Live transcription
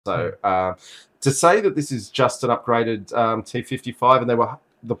So to say that this is just an upgraded T-55, and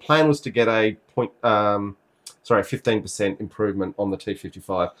the plan was to get a 15% improvement on the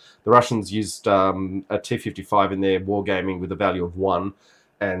T-55. The Russians used a T-55 in their wargaming with a value of 1,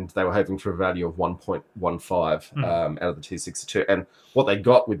 and they were hoping for a value of 1.15 out of the T-62. And what they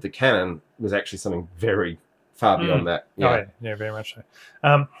got with the cannon was actually something very far beyond that. Yeah. Oh, yeah, very much so.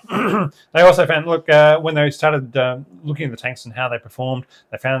 They also found, look, when they started looking at the tanks and how they performed,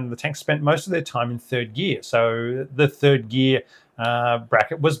 they found the tanks spent most of their time in third gear. So the third gear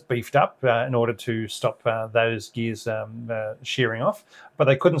bracket was beefed up in order to stop those gears shearing off. But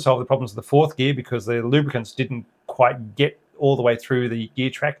they couldn't solve the problems of the fourth gear because the lubricants didn't quite get all the way through the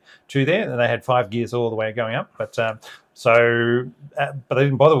gear track to there. And they had 5 gears all the way going up. But but they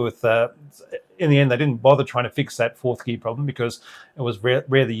didn't bother with... in the end, they didn't bother trying to fix that fourth gear problem because it was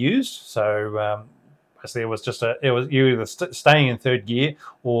rarely used. So basically, it was just you either staying in third gear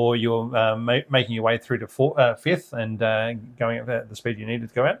or you're making your way through to fifth and going at the speed you needed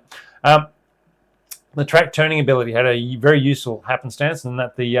to go at. The track turning ability had a very useful happenstance in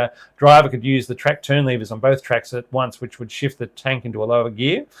that the driver could use the track turn levers on both tracks at once, which would shift the tank into a lower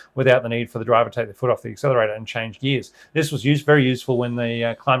gear without the need for the driver to take their foot off the accelerator and change gears. This was very useful when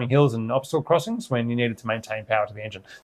climbing hills and obstacle crossings when you needed to maintain power to the engine.